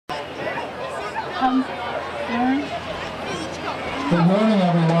Good morning,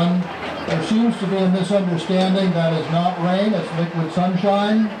 everyone. There seems to be a misunderstanding. That is not rain, it's liquid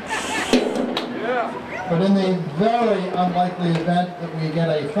sunshine. But in the very unlikely event that we get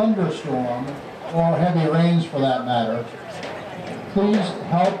a thunderstorm, or heavy rains for that matter, please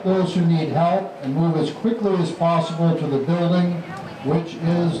help those who need help and move as quickly as possible to the building, which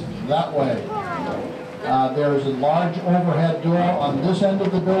is that way. There's a large overhead door on this end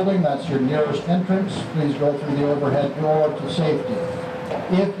of the building. That's your nearest entrance. Please go through the overhead door to safety.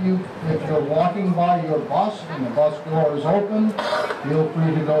 If you're walking by your bus and the bus door is open, feel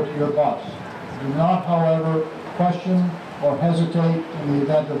free to go to your bus. Do not, however, question or hesitate in the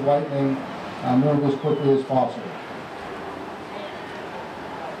event of lightning. Move as quickly as possible.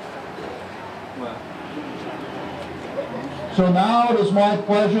 So now it is my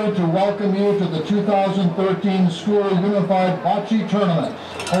pleasure to welcome you to the 2013 School Unified Bocce Tournament,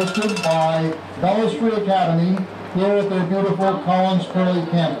 hosted by Bellows Free Academy here at their beautiful Collins Curley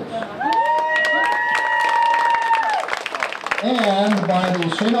campus, and by the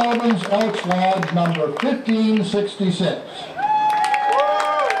St. Albans Elks Lodge number 1566.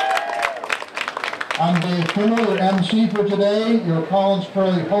 I'm Dave Kimmel, your MC for today. Your Collins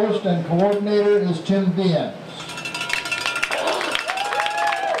Curley host and coordinator is Tim Viens.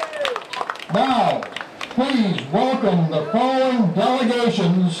 Now, please welcome the following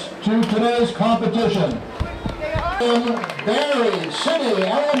delegations to today's competition. In Barry City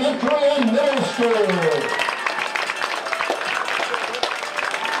Elementary and Middle School.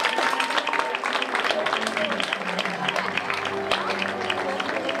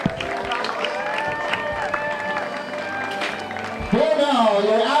 Here now,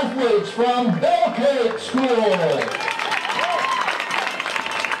 your athletes from Bell Cake School.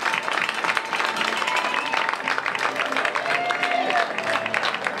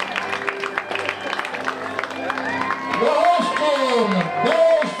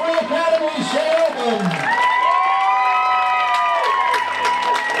 Bellows Free Academy, St. Albans.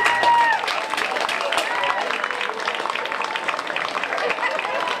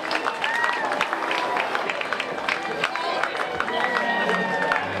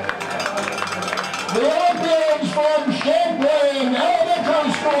 The Olympians from Champlain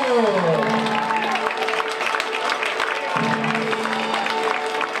Elementary School.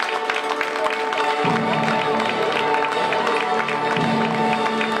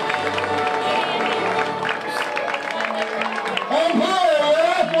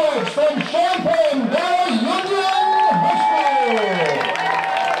 From Champaign Valley Union High School.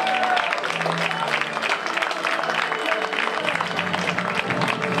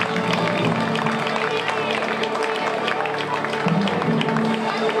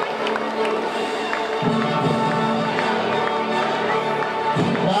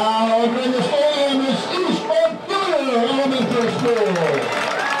 Now entering the stadium is East Montpelier Elementary School.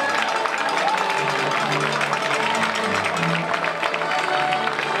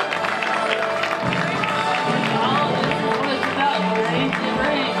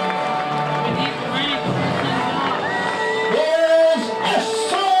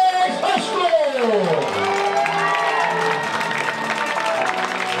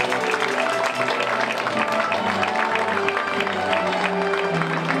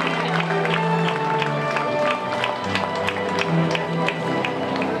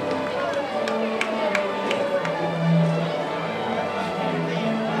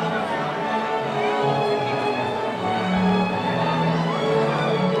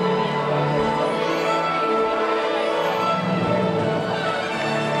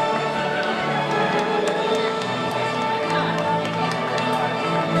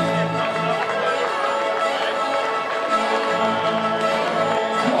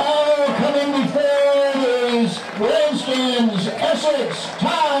 Essex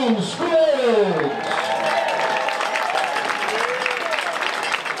Town Schools.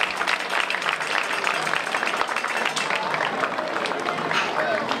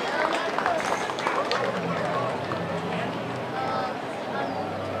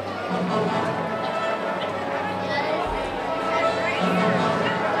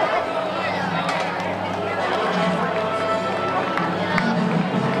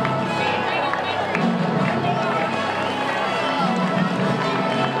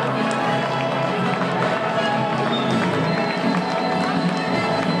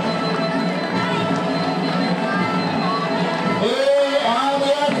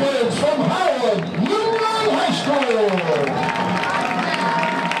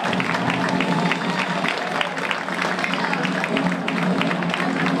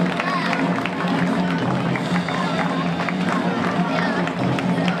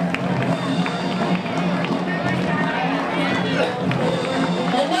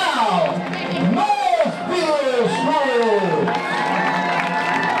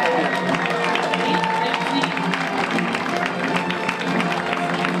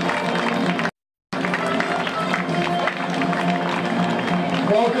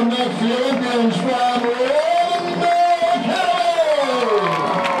 Weapons from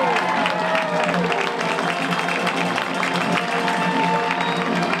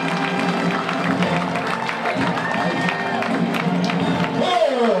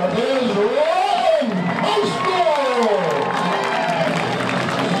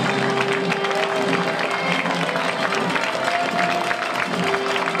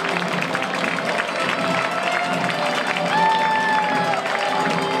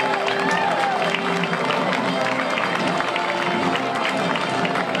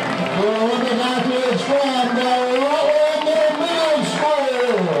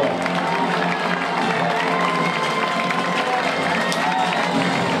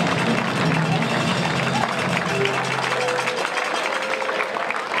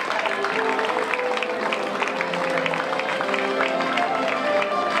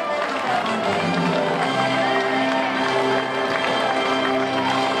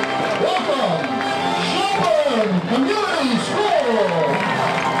Community School.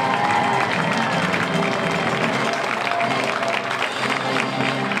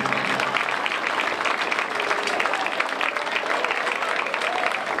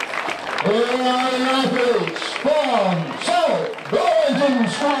 Here are the athletes from South Burlington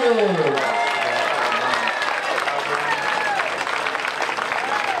School.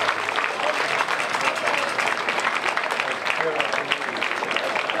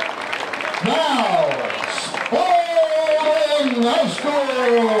 Now, High School.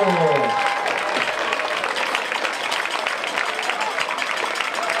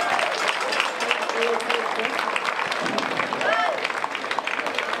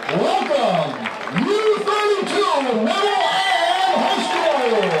 Welcome, U32 Middle and High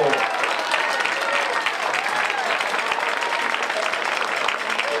School.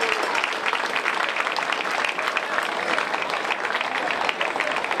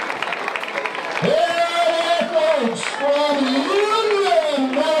 Here are the athletes from Union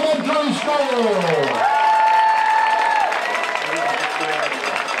Elementary School.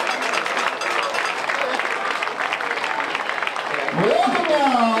 Welcome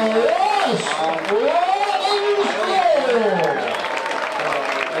now, West Rawlins School.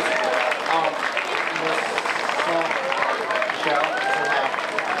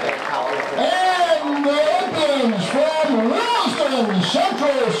 And the Olympians from Wilson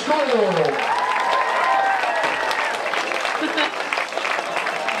Central School.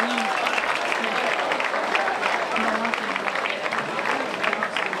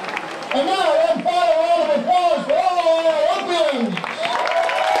 And now, one final round of applause for all our Olympians.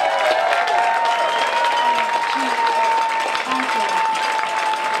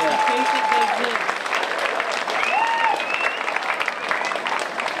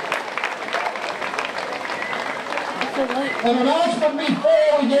 An announcement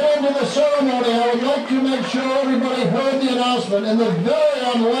before we get into the ceremony. I would like to make sure everybody heard the announcement. In the very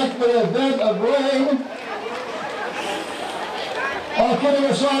unlikely event of rain, all kidding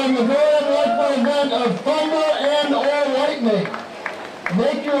aside, in the very unlikely event of thunder and or lightning,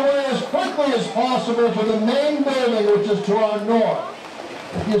 make your way as quickly as possible to the main building, which is to our north.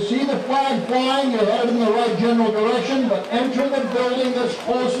 If you see the flag flying, you're headed in the right general direction, but enter the building that's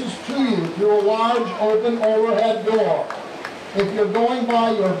closest to you through a large open overhead door. If you're going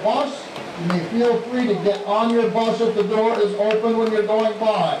by your bus, you may feel free to get on your bus if the door is open when you're going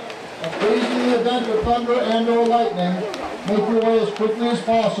by. But please, in the event of thunder and or lightning, make your way as quickly as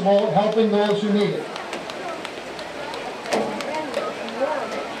possible, helping those who need it.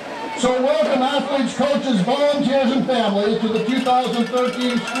 So welcome athletes, coaches, volunteers, and families to the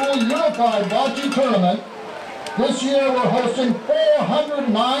 2013 School Unified Bocce Tournament. This year we're hosting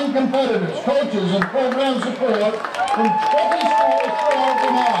 409 competitors, coaches, and program support from 20 schools throughout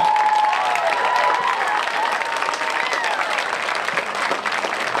Vermont.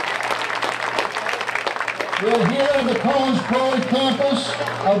 We're here at the Collins Prairie campus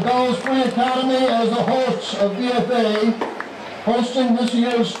of Bellows Free Academy as the hosts of BFA, hosting this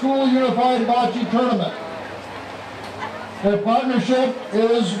year's School Unified Bocce Tournament. Their partnership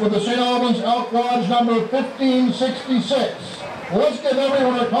is with the St. Albans Elk Lodge number 1566. Let's give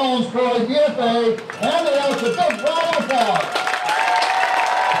everyone at Collins Prairie BFA and the Elks a big round of applause.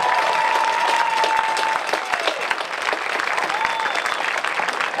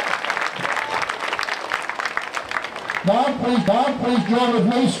 Now please join with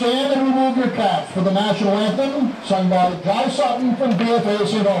me, stand and remove your caps for the national anthem, sung by Jai Sutton from BFA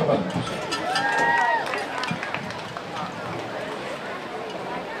St. Albans.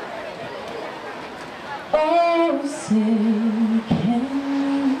 Oh, say, can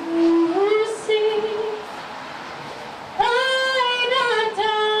you see by the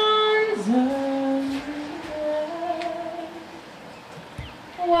dawn's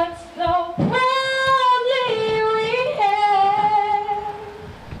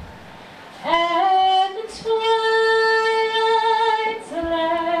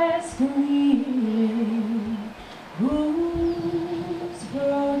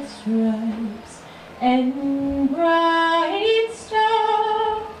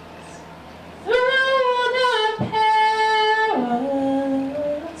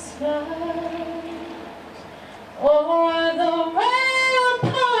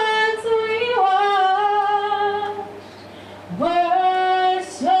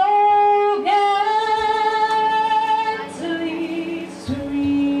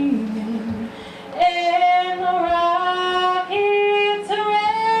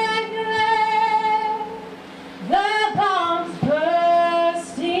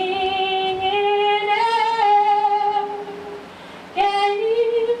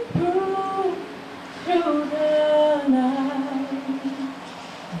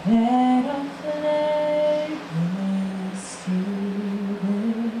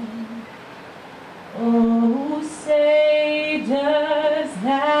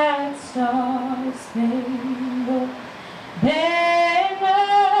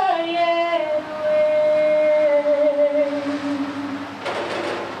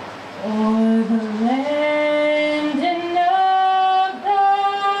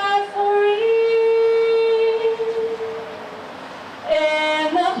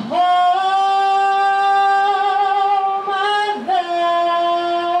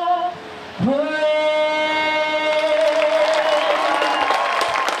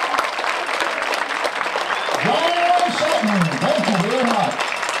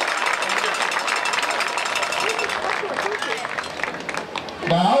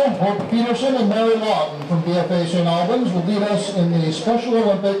Now, Hope Peterson and Mary Lawton from BFA St. Albans will lead us in the Special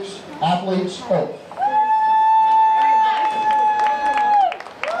Olympics Athletes' Oath.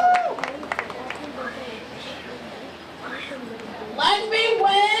 Let me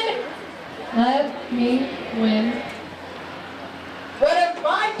win. Let me win. But if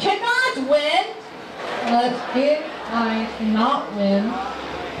I cannot win, but if I cannot win,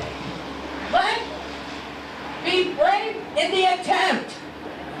 let be brave in the attempt.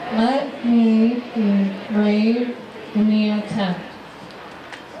 Let me be brave in the attempt.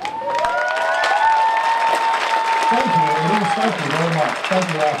 Thank you, ladies. Thank you very much. Thank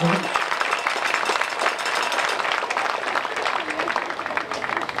you, athletes.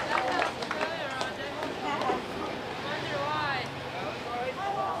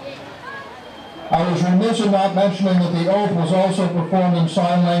 I was remiss in not mentioning that the oath was also performed in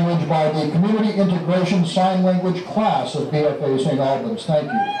sign language by the Community Integration Sign Language class of BFA St. Albans.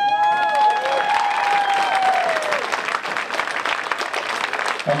 Thank you.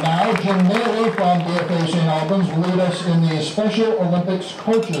 And now Jim Naylor from BFA St. Albans will lead us in the Special Olympics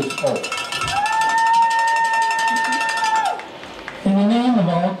Coaches Oath. In the name of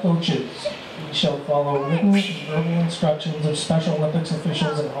all coaches, we shall follow written and verbal instructions of Special Olympics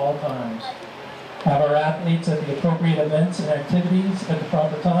officials at all times. Have our athletes at the appropriate events and activities at the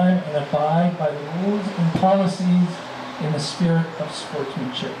proper time, and abide by the rules and policies in the spirit of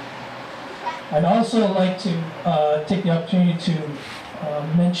sportsmanship. I'd also like to take the opportunity to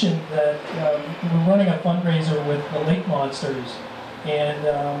mention that we're running a fundraiser with the Lake Monsters, and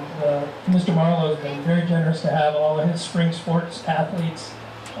Mr. Marlowe has been very generous to have all of his spring sports athletes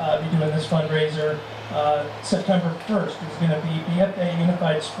be doing this fundraiser. September 1st is going to be BFA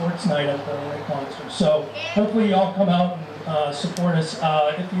Unified Sports Night at the Lake Monsters. So hopefully you all come out and support us.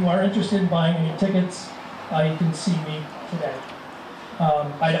 If you are interested in buying any tickets, you can see me today.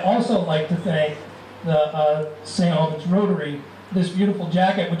 I'd also like to thank the St. Albans Rotary. This beautiful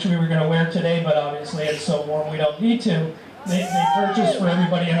jacket, which we were going to wear today, but obviously it's so warm we don't need to. They purchased for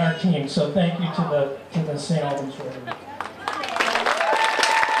everybody in our team. So thank you to the St. Albans Rotary.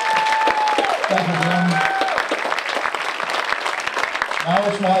 Thank you, Jim. Now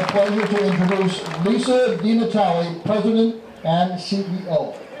it's my pleasure to introduce Lisa DiNatale, President and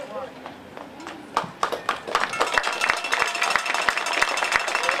CEO.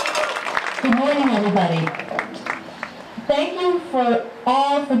 Good morning, everybody. Thank you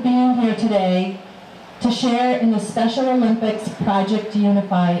all for being here today to share in the Special Olympics Project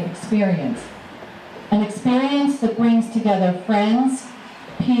Unify experience. An experience that brings together friends,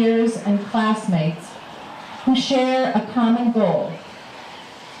 peers, and classmates who share a common goal: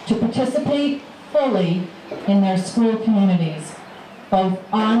 to participate fully in their school communities, both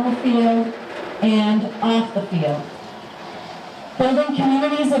on the field and off the field. Building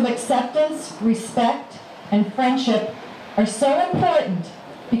communities of acceptance, respect, and friendship are so important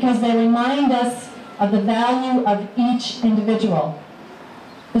because they remind us of the value of each individual.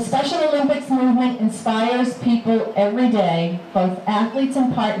 The Special Olympics movement inspires people every day, both athletes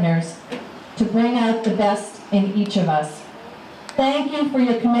and partners, to bring out the best in each of us. Thank you for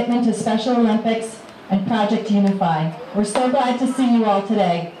your commitment to Special Olympics and Project Unify. We're so glad to see you all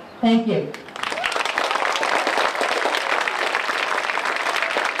today. Thank you.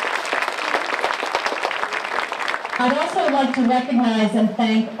 I'd also like to recognize and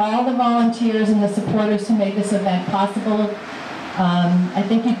thank all the volunteers and the supporters who made this event possible. I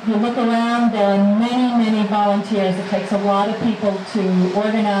think if you look around, there are many, many volunteers. It takes a lot of people to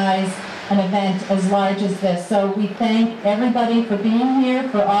organize an event as large as this. So we thank everybody for being here,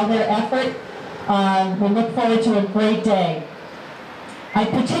 for all their effort. We look forward to a great day.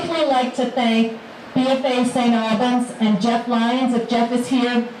 I'd particularly like to thank BFA St. Albans and Jeff Lyons. If Jeff is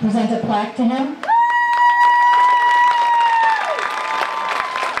here, present a plaque to him.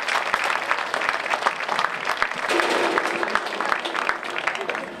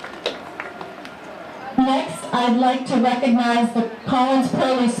 Next, I'd like to recognize the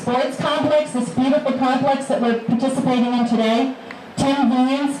Collins-Pearly Sports Complex, this beautiful complex that we're participating in today. Tim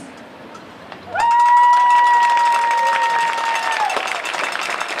Vans.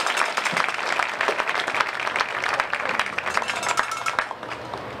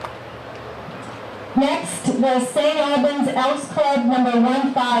 Next, the St. Albans Elks Club number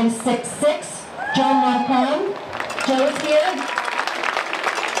 1566, Joe Marcon. Joe is here.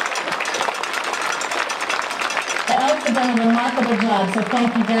 The Elks have done a remarkable job, so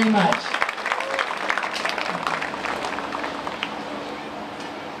thank you very much.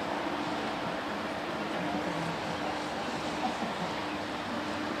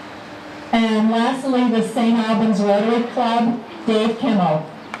 And lastly, the St. Albans Rotary Club. Dave Kimmel.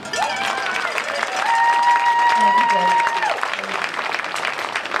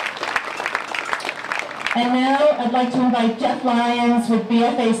 And now I'd like to invite Jeff Lyons with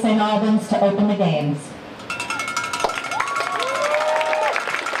BFA St. Albans to open the games.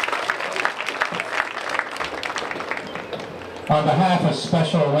 On behalf of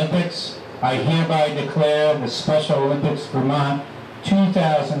Special Olympics, I hereby declare the Special Olympics Vermont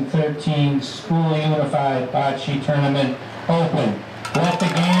 2013 School Unified Bocce Tournament open. Let the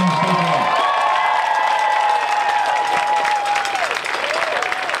games begin.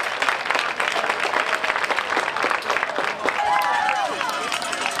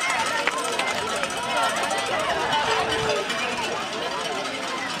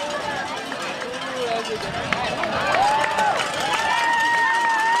 Good.